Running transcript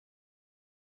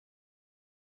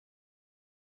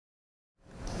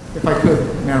If I could,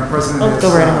 Madam President. Oh,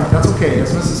 go right on. That's okay.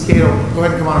 As Mrs. Kato, go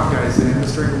ahead and come on up, guys, and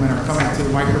Mr. Engleman are coming to the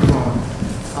microphone.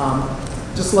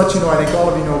 Just to let you know, I think all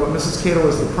of you know, but Mrs. Kato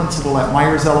is the principal at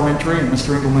Myers Elementary, and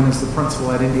Mr. Engleman is the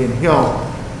principal at Indian Hill.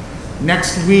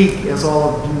 Next week, as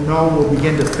all of you know, we'll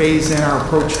begin to phase in our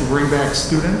approach to bring back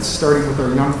students, starting with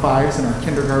our young fives and our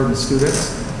kindergarten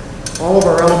students. All of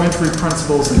our elementary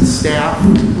principals and staff,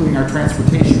 including our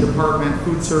transportation department,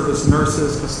 food service,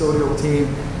 nurses, custodial team,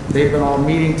 they've been all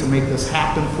meeting to make this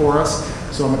happen for us.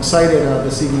 So I'm excited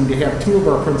this evening to have two of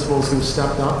our principals who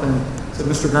stepped up and said,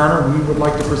 Mr. Garner, we would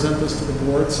like to present this to the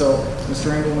board. So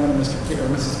Mr. Engleman and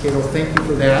Mrs. Kato, thank you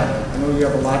for that. I know you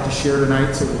have a lot to share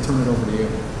tonight, so we'll turn it over to you.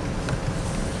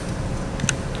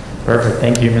 Perfect.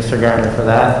 Thank you, Mr. Garner, for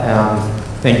that.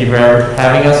 Thank you for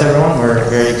having us, everyone. We're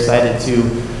very excited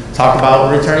to talk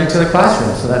about returning to the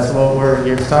classroom. So that's what we're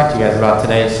here to talk to you guys about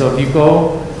today. So if you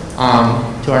go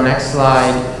to our next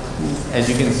slide, as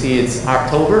you can see, it's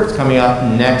October. It's coming up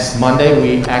next Monday.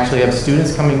 We actually have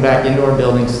students coming back into our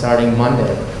building starting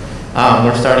Monday.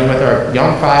 We're starting with our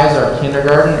young fives, our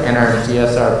kindergarten, and our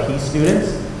GSRP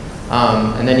students.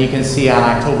 And then you can see on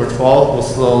October 12th, we'll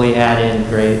slowly add in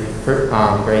grades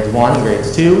 1,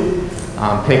 grades 2.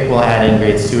 PIC will add in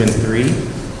grades 2 and 3.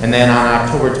 And then on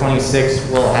October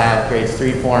 26th, we'll have grades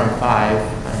 3, 4, and 5,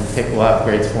 and PIC will have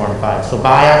grades 4 and 5. So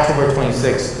by October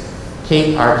 26th,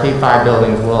 our K-5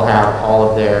 buildings will have all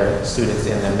of their students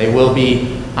in them. They will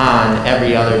be on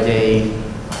every other day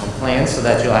plan so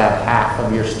that you'll have half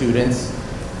of your students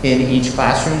in each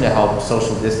classroom to help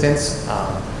social distance.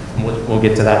 We'll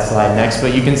get to that slide next,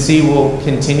 but you can see we'll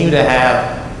continue to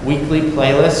have weekly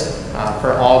playlists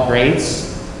for all grades.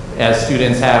 As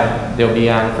students they'll be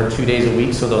on for 2 days a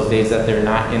week, so those days that they're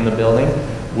not in the building,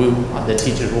 the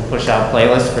teachers will push out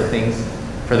playlists for things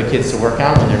for the kids to work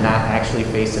on when they're not actually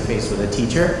face-to-face with a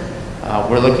teacher.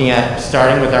 We're looking at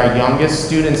starting with our youngest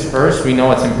students first. We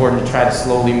know it's important to try to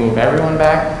slowly move everyone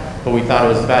back, but we thought it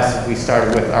was best if we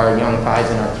started with our young fives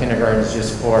and our kindergartens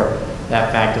just for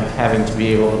that fact of having to be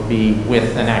able to be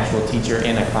with an actual teacher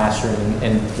in a classroom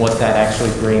and what that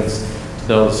actually brings to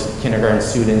those kindergarten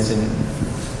students and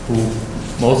who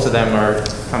most of them are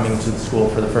coming to the school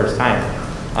for the first time.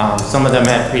 Some of them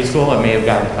at preschool may have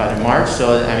gotten cut in March,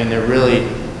 so I mean they're really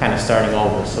kind of starting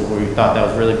over. So we thought that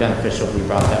was really beneficial if we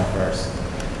brought them first.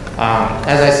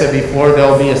 As I said before,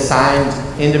 they'll be assigned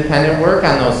independent work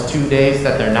on those 2 days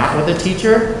that they're not with a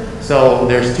teacher. So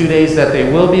there's 2 days that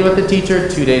they will be with the teacher,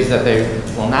 2 days that they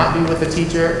will not be with the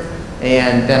teacher,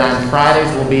 and then on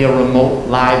Fridays will be a remote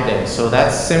live day. So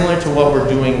that's similar to what we're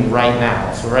doing right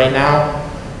now. So right now,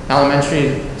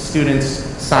 elementary students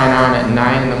sign on at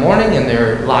 9 in the morning and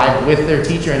they're live with their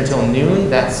teacher until noon.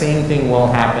 That same thing will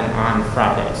happen on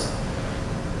Fridays.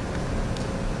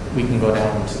 We can go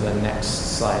down to the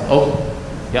next slide. Oh,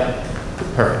 yep,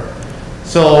 perfect.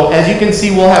 So as you can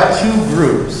see, we'll have 2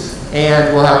 groups.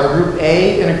 And we'll have a group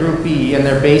A and a group B, and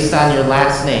they're based on your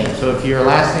last name. So if your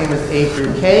last name is A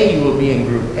through K, you will be in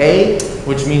group A,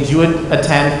 which means you would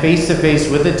attend face-to-face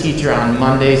with a teacher on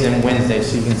Mondays and Wednesdays.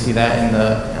 So you can see that in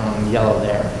the yellow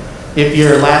there. If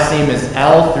your last name is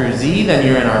L through Z, then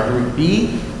you're in our group B,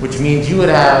 which means you would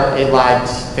have a live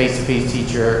face-to-face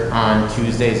teacher on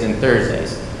Tuesdays and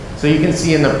Thursdays. So you can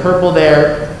see in the purple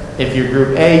there, if you're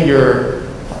group A, your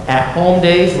at-home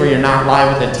days where you're not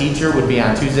live with a teacher would be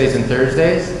on Tuesdays and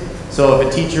Thursdays. So if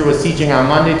a teacher was teaching on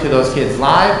Monday to those kids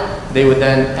live, they would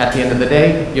then, at the end of the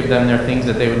day, give them their things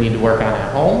that they would need to work on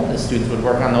at home. The students would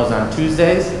work on those on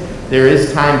Tuesdays. There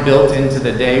is time built into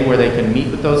the day where they can meet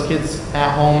with those kids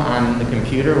at home on the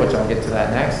computer, which I'll get to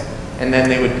that next. And then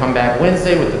they would come back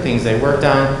Wednesday with the things they worked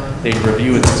on. They'd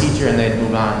review with the teacher and they'd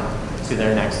move on to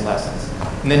their next lessons.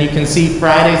 And then you can see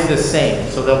Friday's the same.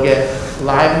 So they'll get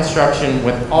live instruction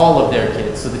with all of their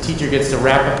kids. So the teacher gets to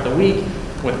wrap up the week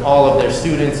with all of their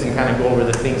students and kind of go over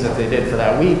the things that they did for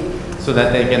that week so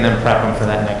that they can then prep them for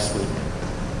that next week.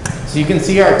 So you can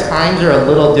see our times are a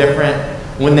little different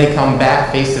when they come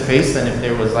back face-to-face than if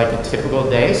there was like a typical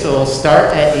day. So it'll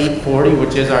start at 8:40,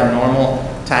 which is our normal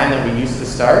time that we used to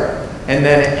start. And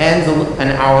then it ends an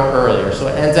hour earlier. So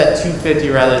it ends at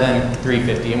 2:50 rather than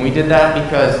 3:50. And we did that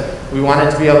because we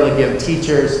wanted to be able to give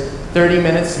teachers 30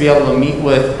 minutes to be able to meet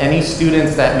with any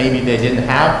students that maybe they didn't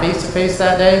have face-to-face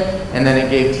that day, and then it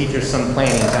gave teachers some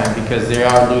planning time because they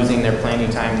are losing their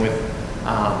planning time with,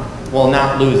 well,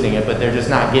 not losing it, but they're just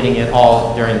not getting it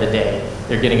all during the day.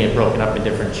 They're getting it broken up in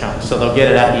different chunks. So they'll get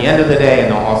it at the end of the day,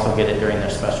 and they'll also get it during their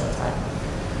special time.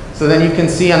 So then you can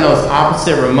see on those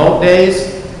opposite remote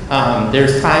days,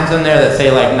 there's times in there that say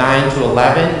like 9 to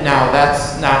 11. Now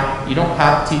that's not,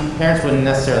 parents wouldn't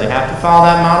necessarily have to follow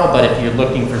that model, but if you're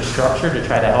looking for structure to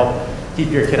try to help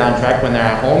keep your kid on track when they're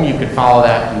at home, you could follow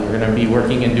that. You're going to be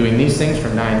working and doing these things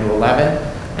from 9 to 11.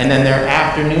 And then their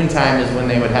afternoon time is when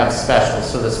they would have specials.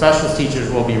 So the specials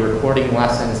teachers will be recording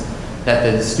lessons that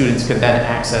the students could then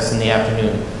access in the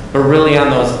afternoon. But really on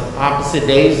those opposite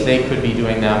days, they could be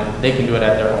doing them, they can do it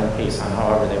at their own pace on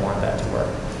however they want that to work.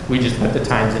 We just put the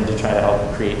times in to try to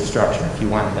help create structure if you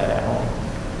want that at home.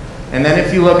 And then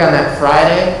if you look on that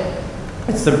Friday,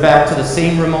 it's back to the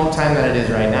same remote time that it is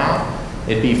right now.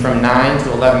 It'd be from 9 to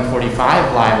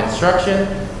 11:45 live instruction.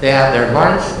 They have their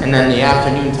lunch, and then the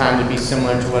afternoon time would be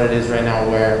similar to what it is right now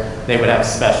where they would have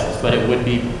specials, but it would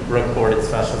be recorded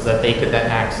specials that they could then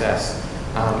access,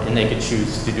 and they could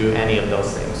choose to do any of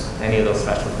those things, any of those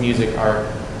specials, music, art,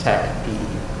 tech, PE.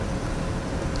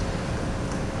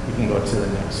 We can go to the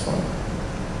next one,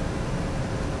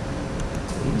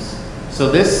 please. So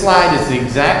this slide is the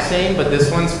exact same, but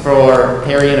this one's for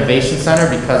Perry Innovation Center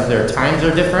because their times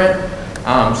are different.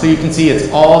 So you can see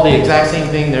it's all the exact same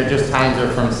thing, their just times are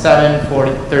from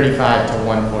 7:35 to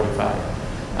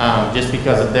 1:45. Just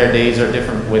because of their days are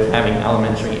different with having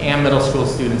elementary and middle school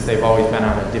students, they've always been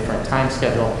on a different time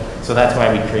schedule, so that's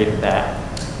why we created that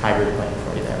hybrid plan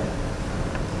for you there.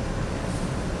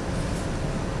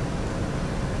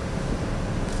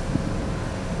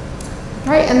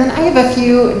 All right, and then I have a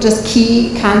few just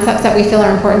key concepts that we feel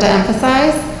are important to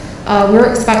emphasize. We're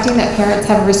expecting that parents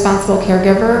have a responsible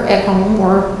caregiver at home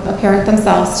or a parent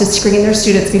themselves to screen their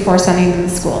students before sending them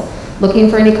to school, looking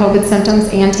for any COVID symptoms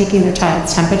and taking their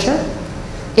child's temperature.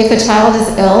 If a child is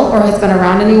ill or has been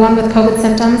around anyone with COVID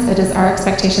symptoms, it is our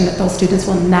expectation that those students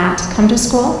will not come to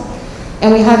school.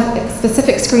 And we have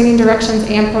specific screening directions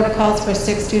and protocols for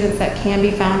 6 students that can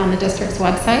be found on the district's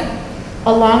website.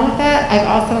 Along with that, I've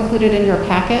also included in your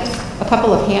packet a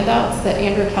couple of handouts that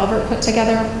Andrew Calvert put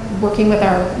together working with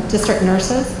our district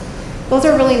nurses. Those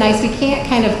are really nice. We can't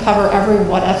kind of cover every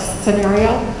what-if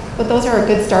scenario, but those are a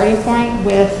good starting point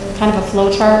with kind of a flow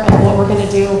chart of what we're going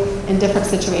to do in different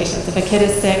situations. If a kid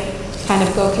is sick, kind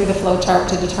of go through the flow chart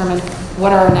to determine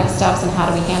what are our next steps and how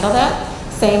do we handle that.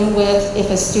 Same with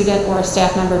if a student or a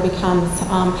staff member becomes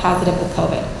positive with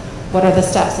COVID. What are the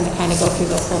steps, and to kind of go through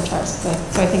those flow charts.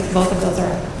 So I think both of those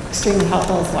are extremely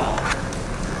helpful as well.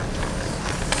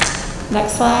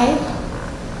 Next slide.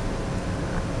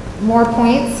 More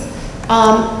points.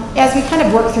 As we kind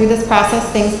of work through this process,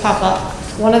 things pop up.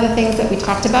 One of the things that we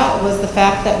talked about was the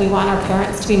fact that we want our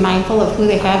parents to be mindful of who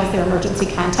they have as their emergency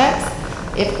contacts.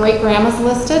 If great grandma's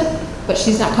listed, but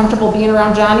she's not comfortable being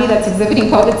around Johnny that's exhibiting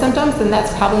COVID symptoms, then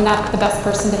that's probably not the best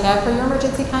person to have for your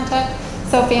emergency contact.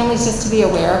 So families just to be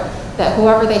aware that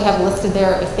whoever they have listed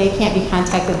there, if they can't be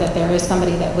contacted, that there is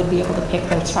somebody that would be able to pick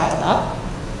their child up.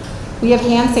 We have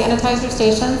hand sanitizer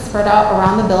stations spread out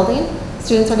around the building.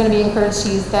 Students are going to be encouraged to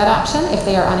use that option if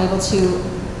they are unable to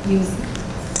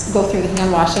go through the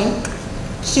hand washing.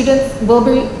 Students will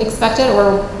be expected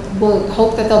or will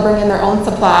hope that they'll bring in their own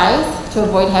supplies to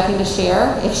avoid having to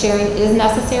share. If sharing is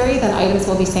necessary, then items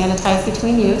will be sanitized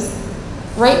between use.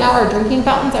 Right now our drinking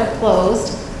fountains are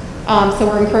closed, so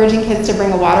we're encouraging kids to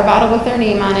bring a water bottle with their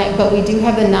name on it, but we do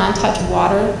have the non-touch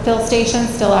water fill stations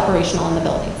still operational in the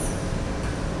buildings.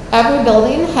 Every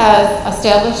building has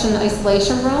established an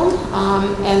isolation room,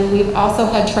 and we've also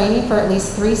had training for at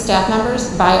least 3 staff members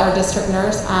by our district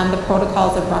nurse on the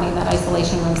protocols of running that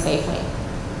isolation room safely.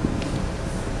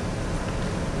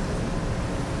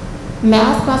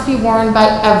 Masks must be worn by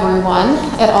everyone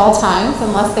at all times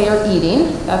unless they are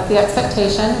eating. That's the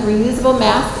expectation. Reusable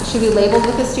masks should be labeled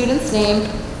with the student's name,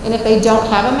 and if they don't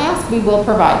have a mask, we will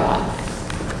provide one.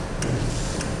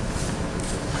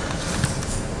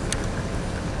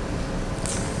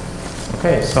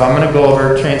 Okay, so I'm going to go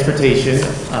over transportation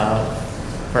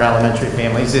for elementary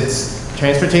families.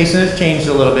 Transportation has changed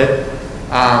a little bit.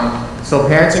 So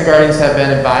parents and guardians have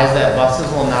been advised that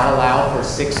buses will not allow for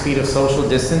 6 feet of social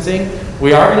distancing.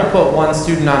 We are going to put 1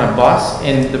 student on a bus,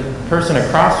 and the person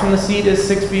across from the seat is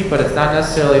 6 feet, but it's not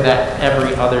necessarily that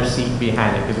every other seat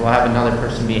behind it, because we'll have another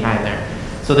person behind there.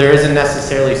 So there isn't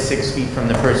necessarily 6 feet from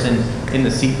the person in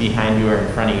the seat behind you or in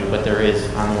front of you, but there is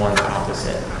on the ones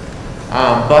opposite.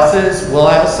 Buses will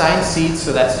have assigned seats,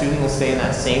 so that student will stay in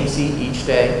that same seat each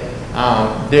day.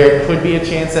 There could be a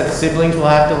chance that siblings will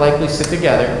have to likely sit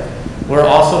together. We're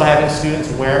also having students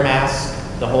wear masks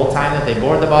the whole time that they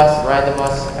board the bus, ride the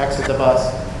bus, exit the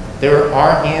bus. There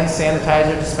are hand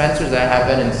sanitizer dispensers that have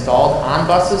been installed on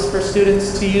buses for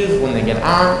students to use when they get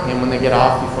on and when they get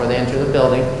off before they enter the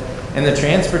building. And the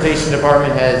transportation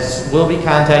department will be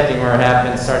contacting or have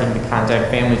been starting to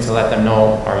contact families to let them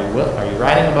know, are you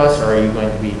riding a bus or are you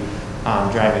going to be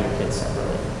driving your kids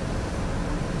separately?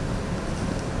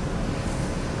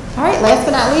 All right, last but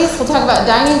but not least, we'll talk about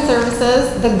dining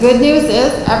services. The good news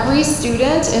is every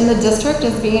student in the district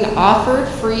is being offered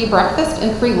free breakfast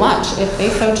and free lunch if they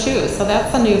so choose. So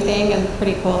that's a new thing and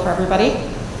pretty cool for everybody.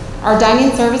 Our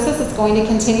dining services is going to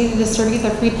continue to distribute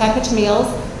their prepackaged meals.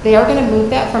 They are going to move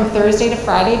that from Thursday to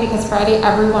Friday because Friday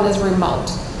everyone is remote.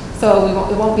 So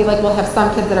it won't be like we'll have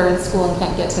some kids that are in school and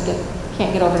can't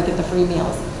get over to get the free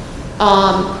meals.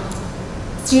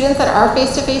 Students that are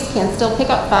face-to-face can still pick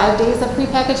up 5 days of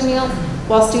prepackaged meals,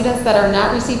 while students that are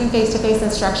not receiving face-to-face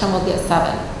instruction will get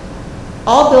 7.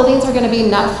 All buildings are going to be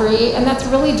nut free, and that's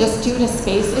really just due to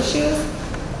space issues.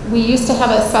 We used to have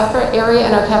a separate area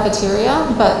in our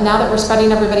cafeteria, but now that we're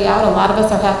spreading everybody out, a lot of us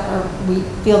we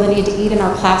feel the need to eat in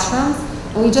our classrooms,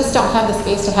 and we just don't have the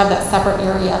space to have that separate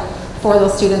area for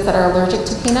those students that are allergic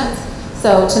to peanuts.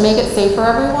 So to make it safe for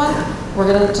everyone, we're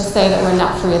going to just say that we're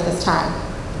nut free at this time.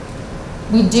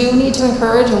 We do need to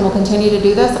encourage, and we'll continue to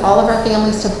do this, all of our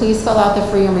families to please fill out the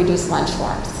free and reduced lunch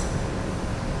forms.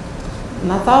 And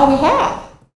that's all we have.